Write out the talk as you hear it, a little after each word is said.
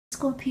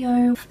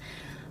Scorpio.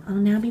 I'll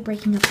now be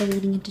breaking up the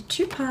reading into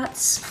two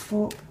parts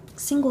for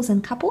singles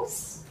and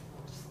couples.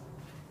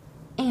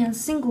 And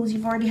singles,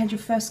 you've already had your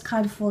first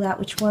card fall out,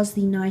 which was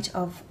the Knight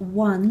of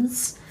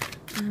Wands.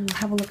 And we'll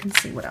have a look and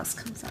see what else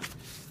comes up.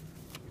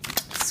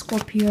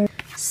 Scorpio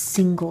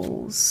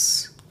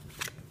singles.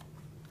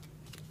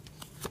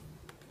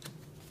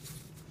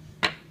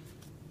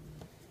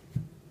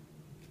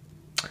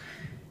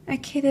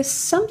 Okay, there's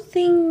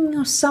something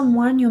or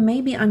someone you're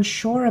maybe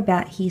unsure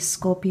about here,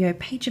 Scorpio.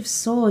 Page of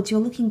Swords, you're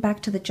looking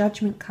back to the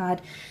Judgment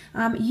card.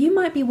 You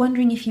might be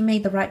wondering if you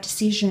made the right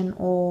decision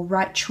or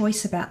right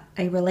choice about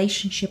a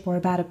relationship or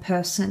about a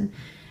person.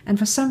 And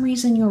for some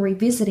reason you're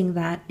revisiting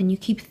that and you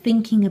keep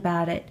thinking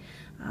about it.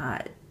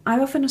 I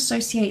often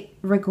associate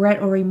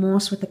regret or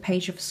remorse with the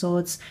Page of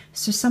Swords.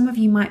 So some of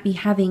you might be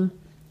having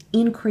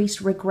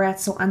increased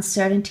regrets or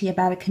uncertainty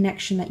about a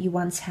connection that you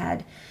once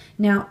had.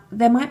 Now,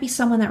 there might be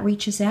someone that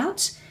reaches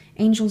out.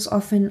 Angels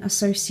often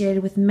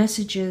associated with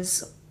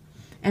messages.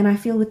 And I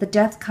feel with the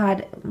Death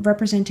card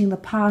representing the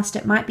past,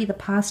 it might be the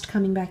past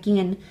coming back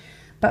in.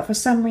 But for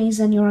some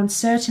reason, you're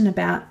uncertain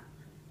about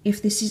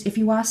if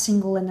you are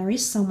single and there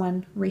is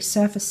someone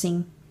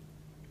resurfacing.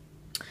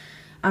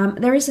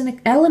 There is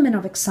an element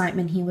of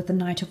excitement here with the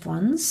Knight of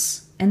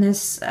Wands. And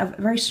there's a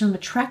very strong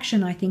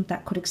attraction, I think,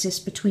 that could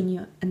exist between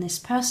you and this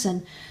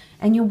person.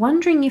 And you're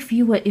wondering if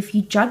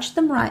you judged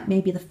them right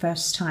maybe the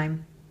first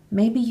time.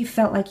 Maybe you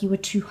felt like you were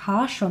too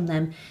harsh on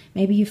them.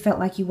 Maybe you felt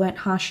like you weren't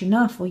harsh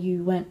enough or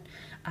you weren't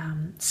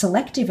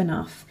selective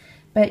enough.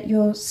 But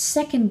you're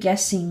second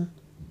guessing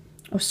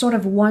or sort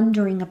of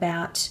wondering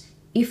about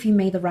if you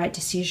made the right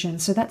decision.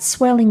 So that's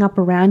swelling up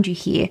around you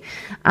here.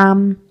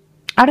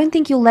 I don't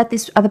think you'll let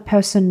this other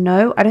person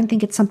know. I don't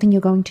think it's something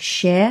you're going to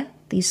share.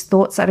 These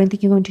thoughts, I don't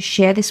think you're going to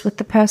share this with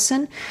the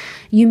person.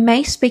 You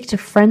may speak to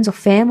friends or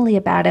family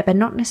about it, but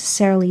not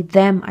necessarily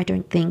them, I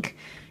don't think.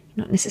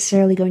 You're not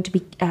necessarily going to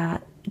be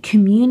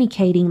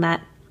communicating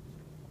that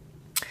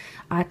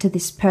to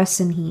this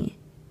person here.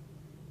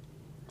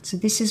 So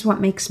this is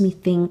what makes me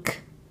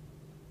think.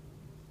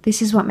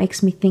 This is what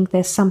makes me think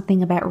there's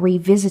something about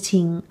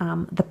revisiting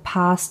the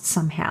past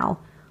somehow.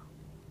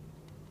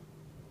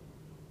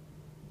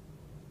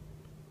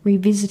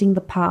 Revisiting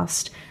the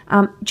past.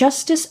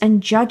 Justice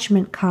and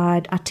Judgment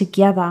card are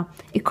together.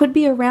 It could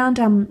be around,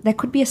 there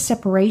could be a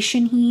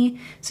separation here.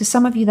 So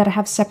some of you that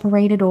have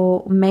separated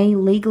or may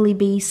legally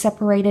be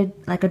separated,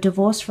 like a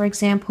divorce, for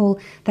example,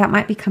 that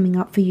might be coming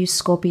up for you,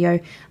 Scorpio.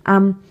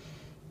 But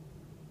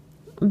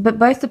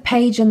both the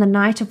Page and the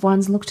Knight of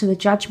Wands look to the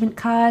Judgment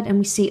card and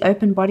we see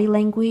open body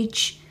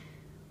language.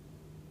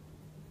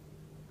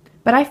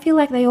 But I feel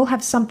like they all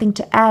have something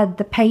to add.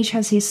 The Page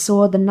has his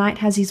sword, the Knight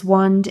has his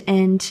wand,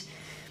 and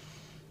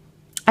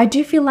I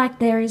do feel like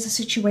there is a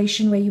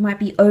situation where you might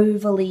be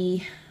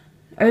overly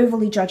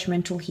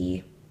judgmental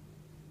here.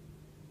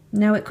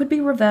 Now, it could be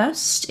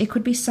reversed. It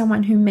could be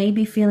someone who may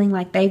be feeling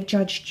like they've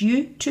judged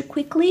you too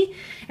quickly,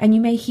 and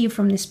you may hear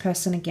from this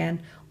person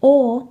again.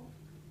 Or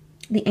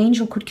the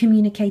angel could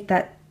communicate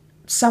that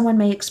someone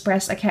may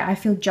express, okay, I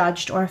feel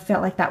judged, or I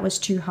felt like that was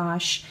too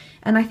harsh.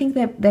 And I think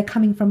they're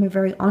coming from a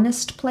very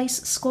honest place,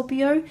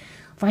 Scorpio.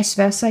 Vice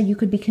versa, you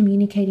could be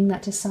communicating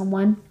that to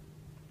someone.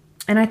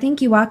 And I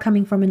think you are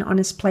coming from an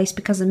honest place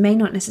because it may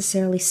not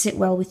necessarily sit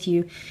well with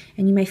you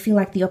and you may feel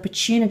like the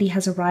opportunity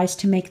has arisen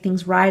to make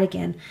things right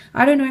again.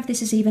 I don't know if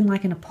this is even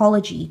like an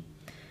apology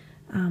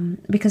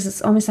because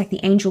it's almost like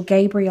the angel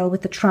Gabriel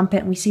with the trumpet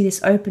and we see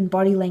this open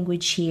body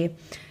language here.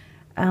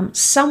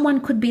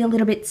 Someone could be a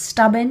little bit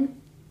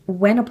stubborn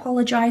when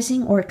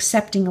apologizing or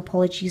accepting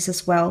apologies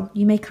as well.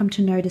 You may come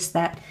to notice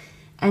that.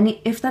 And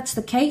if that's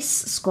the case,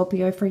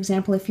 Scorpio, for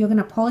example, if you're going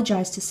to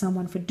apologize to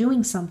someone for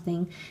doing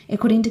something, it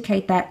could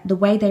indicate that the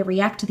way they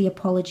react to the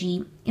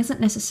apology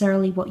isn't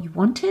necessarily what you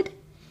wanted.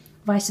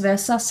 Vice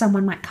versa,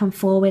 someone might come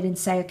forward and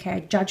say, okay, I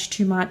judged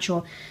too much,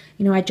 or,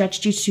 you know, I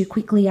judged you too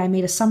quickly, I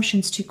made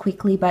assumptions too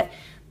quickly, but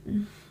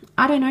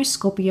I don't know,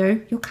 Scorpio,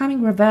 you're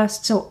coming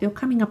reversed, so you're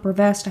coming up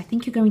reversed. I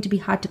think you're going to be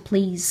hard to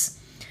please,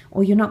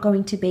 or you're not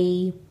going to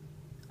be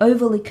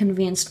overly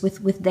convinced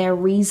with their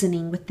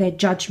reasoning, with their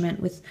judgment,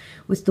 with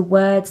the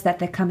words that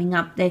they're coming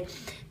up. The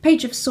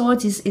Page of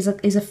Swords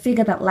is a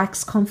figure that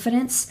lacks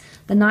confidence.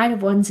 The Knight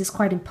of Wands is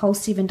quite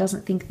impulsive and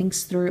doesn't think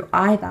things through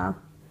either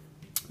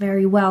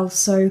very well.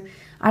 So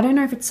I don't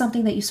know if it's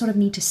something that you sort of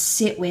need to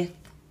sit with.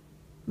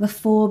 The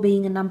 4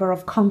 being a number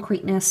of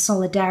concreteness,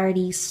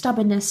 solidarity,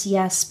 stubbornness,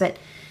 yes, but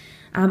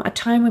a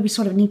time where we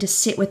sort of need to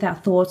sit with our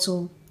thoughts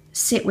or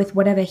sit with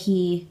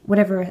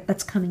whatever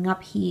that's coming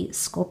up here,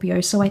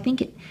 Scorpio. So I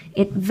think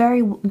it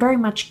very, very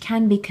much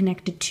can be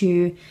connected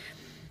to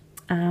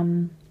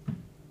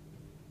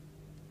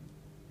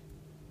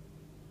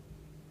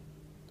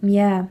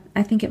yeah,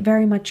 I think it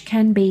very much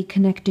can be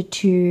connected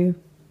to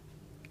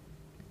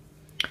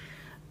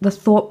the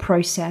thought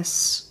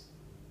process,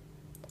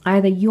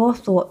 either your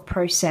thought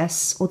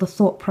process or the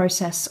thought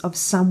process of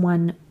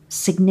someone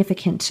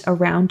significant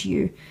around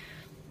you.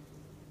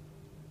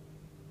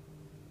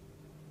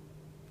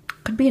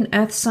 Could be an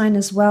earth sign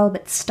as well,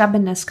 but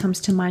stubbornness comes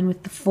to mind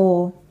with the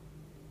 4.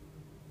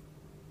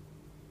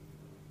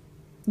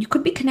 You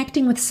could be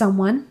connecting with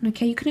someone,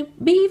 okay? You could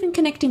be even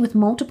connecting with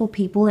multiple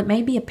people. It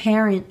may be a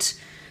parent,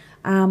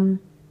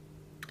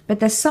 but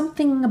there's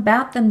something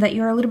about them that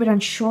you're a little bit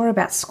unsure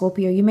about,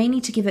 Scorpio. You may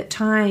need to give it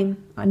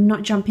time and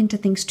not jump into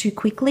things too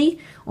quickly,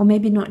 or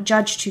maybe not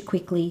judge too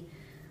quickly.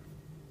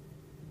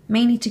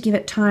 May need to give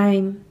it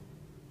time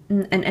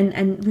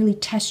and really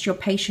test your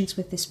patience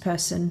with this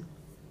person.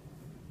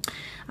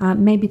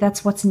 Maybe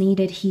that's what's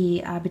needed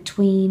here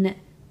between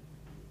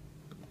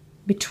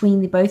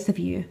the both of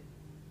you.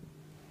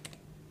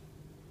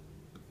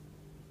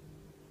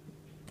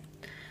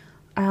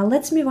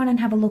 Let's move on and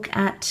have a look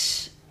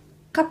at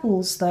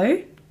couples,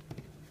 though,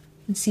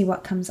 and see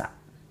what comes up.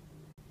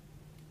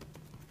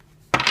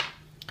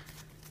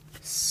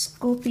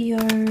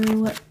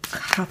 Scorpio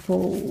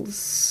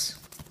couples.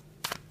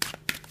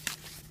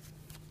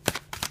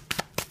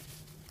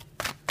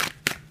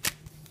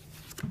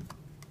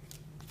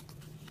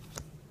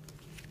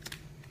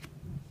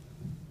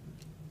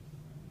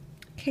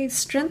 Okay,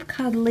 Strength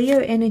card, Leo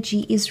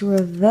energy is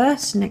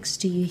reversed next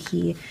to you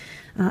here,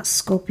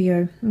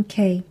 Scorpio.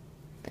 Okay.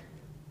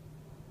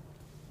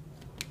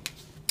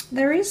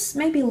 There is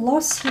maybe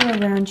loss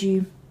here around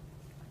you.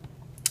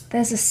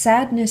 There's a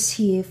sadness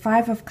here.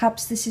 5 of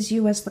Cups, this is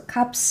you as the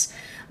Cups.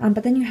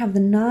 But then you have the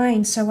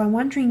 9. So I'm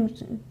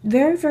wondering,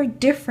 very, very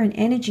different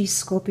energies,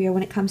 Scorpio,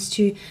 when it comes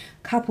to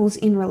couples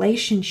in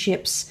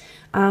relationships.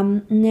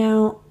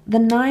 Now, the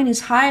 9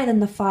 is higher than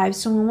the 5.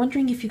 So I'm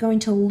wondering if you're going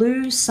to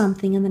lose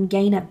something and then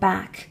gain it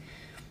back.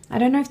 I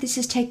don't know if this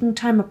is taking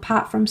time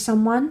apart from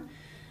someone.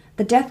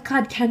 The Death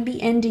card can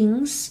be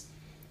endings.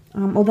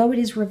 Although it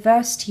is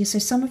reversed here, so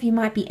some of you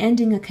might be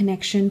ending a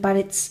connection, but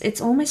it's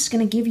almost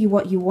going to give you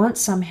what you want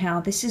somehow.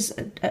 This is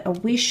a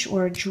wish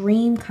or a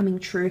dream coming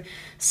true,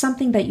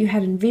 something that you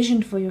had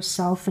envisioned for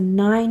yourself, and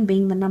 9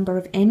 being the number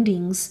of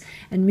endings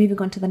and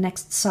moving on to the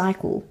next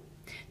cycle.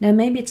 Now,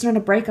 maybe it's not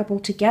a breakup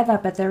altogether,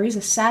 but there is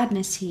a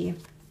sadness here.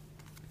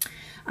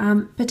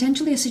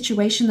 Potentially a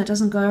situation that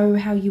doesn't go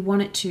how you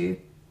want it to.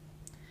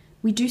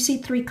 We do see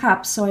 3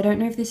 cups, so I don't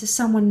know if this is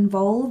someone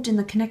involved in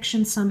the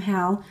connection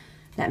somehow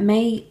that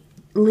may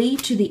lead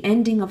to the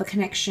ending of a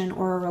connection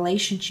or a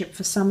relationship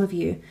for some of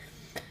you.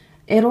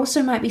 It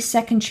also might be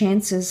second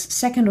chances,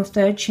 second or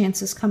third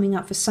chances coming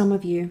up for some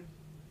of you.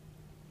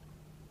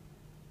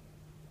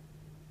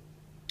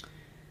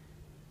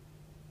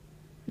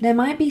 There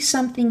might be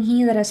something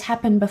here that has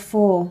happened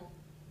before.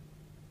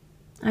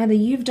 Either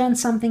you've done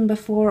something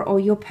before or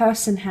your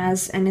person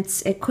has, and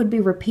it could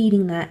be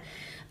repeating that.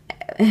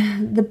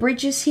 The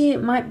bridges here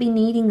might be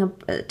needing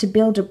to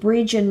build a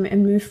bridge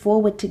and move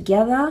forward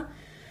together.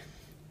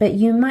 But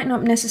you might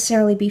not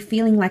necessarily be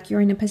feeling like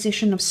you're in a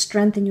position of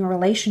strength in your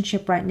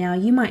relationship right now.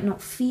 You might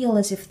not feel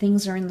as if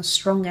things are in the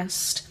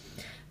strongest.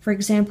 For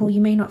example,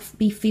 you may not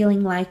be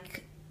feeling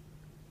like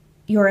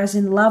you're as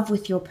in love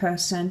with your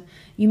person.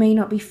 You may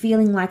not be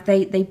feeling like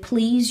they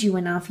please you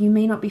enough. You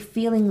may not be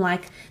feeling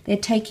like they're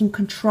taking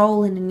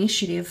control and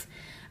initiative.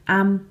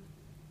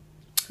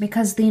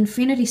 Because the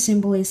infinity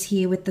symbol is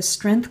here with the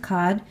Strength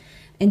card.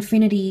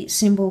 Infinity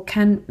symbol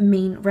can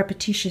mean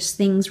repetitious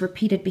things,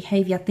 repeated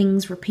behavior,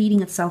 things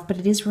repeating itself, but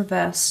it is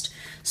reversed.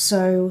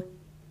 So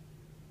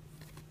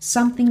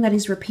something that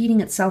is repeating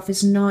itself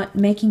is not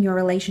making your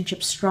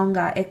relationship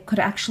stronger. It could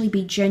actually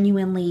be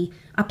genuinely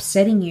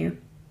upsetting you.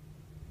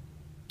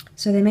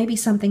 So there may be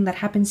something that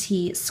happens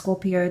here,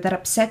 Scorpio, that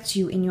upsets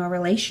you in your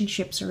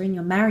relationships or in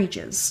your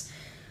marriages.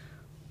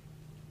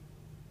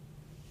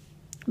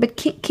 But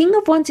King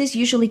of Wands is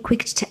usually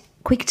quick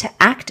to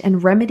act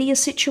and remedy a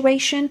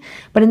situation,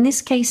 but in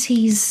this case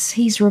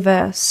he's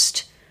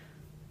reversed.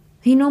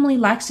 He normally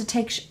likes to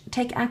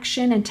take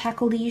action and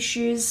tackle the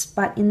issues,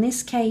 but in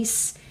this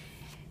case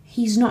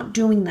he's not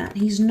doing that.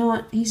 He's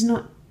not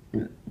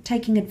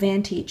taking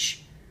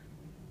advantage.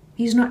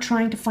 He's not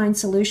trying to find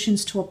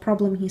solutions to a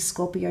problem here,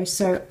 Scorpio.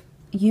 So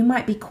you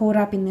might be caught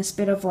up in this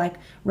bit of like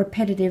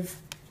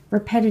repetitive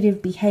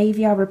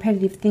behavior,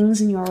 repetitive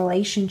things in your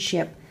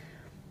relationship.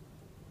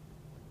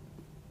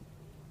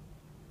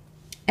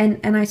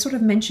 And I sort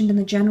of mentioned in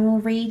the general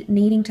read,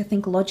 needing to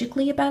think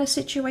logically about a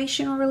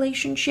situation or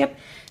relationship,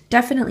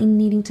 definitely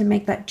needing to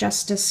make that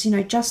justice. You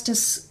know,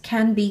 justice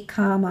can be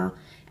karma.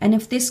 And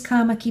if this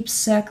karma keeps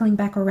circling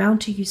back around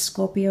to you,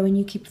 Scorpio, and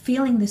you keep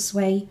feeling this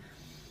way,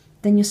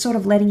 then you're sort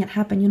of letting it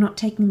happen. You're not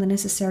taking the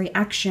necessary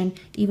action,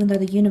 even though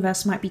the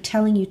universe might be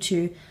telling you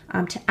to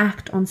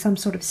act on some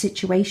sort of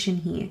situation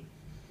here.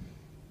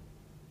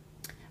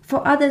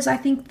 For others, I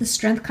think the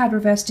Strength card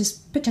reversed is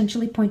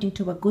potentially pointing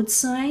to a good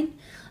sign.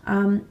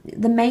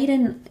 The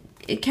Maiden,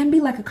 it can be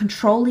like a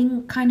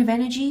controlling kind of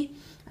energy.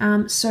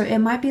 So it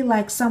might be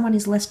like someone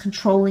is less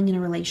controlling in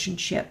a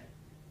relationship.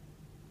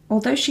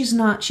 Although she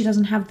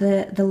doesn't have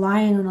the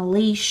lion on a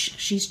leash,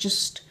 she's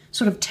just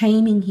sort of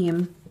taming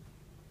him.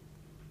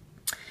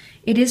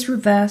 It is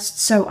reversed,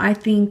 so I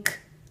think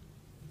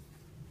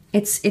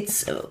this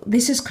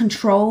is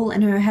control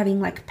and her having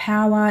like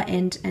power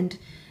and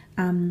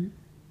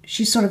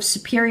she's sort of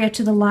superior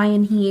to the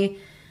lion here.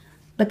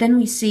 But then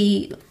we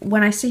see,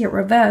 when I see it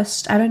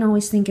reversed, I don't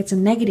always think it's a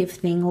negative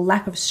thing or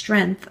lack of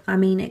strength. I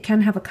mean, it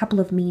can have a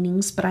couple of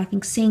meanings, but I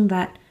think seeing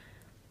that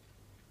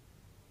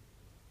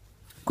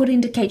could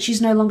indicate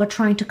she's no longer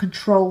trying to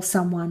control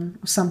someone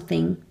or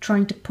something,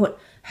 trying to put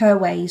her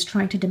ways,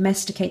 trying to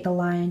domesticate the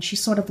lion.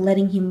 She's sort of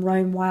letting him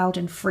roam wild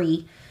and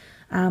free.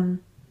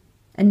 And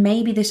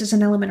maybe this is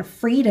an element of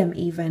freedom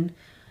even,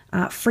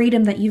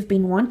 freedom that you've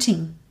been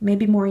wanting,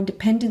 maybe more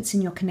independence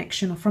in your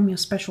connection or from your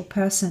special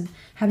person,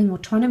 having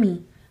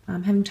autonomy,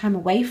 having time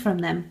away from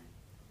them.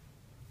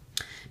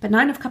 But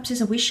Nine of Cups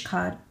is a wish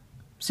card.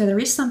 So there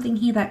is something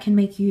here that can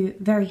make you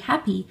very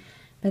happy,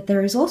 but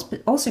there is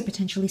also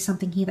potentially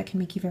something here that can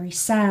make you very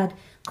sad.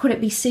 Could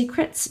it be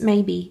secrets?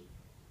 Maybe.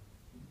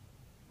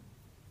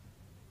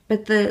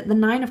 But the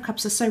Nine of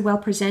Cups are so well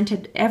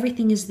presented.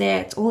 Everything is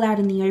there. It's all out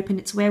in the open.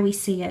 It's where we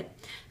see it.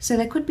 So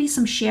there could be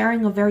some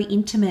sharing of very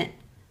intimate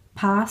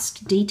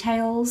past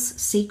details,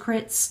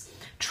 secrets,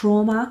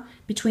 trauma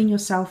between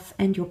yourself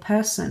and your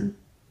person.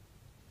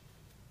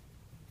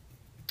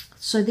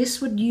 So this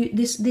would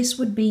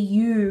be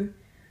you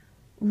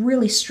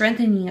really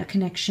strengthening a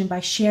connection by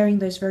sharing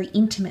those very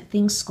intimate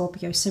things,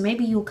 Scorpio. So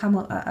maybe you'll come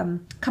a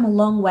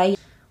long way,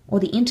 or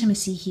the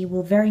intimacy here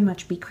will very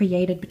much be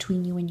created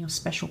between you and your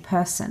special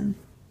person.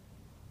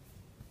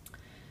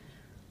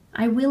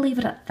 I will leave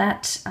it at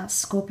that,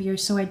 Scorpio,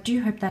 so I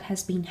do hope that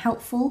has been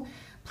helpful.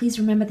 Please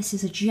remember this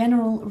is a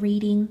general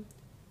reading.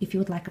 If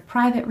you would like a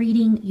private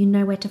reading, you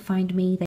know where to find me.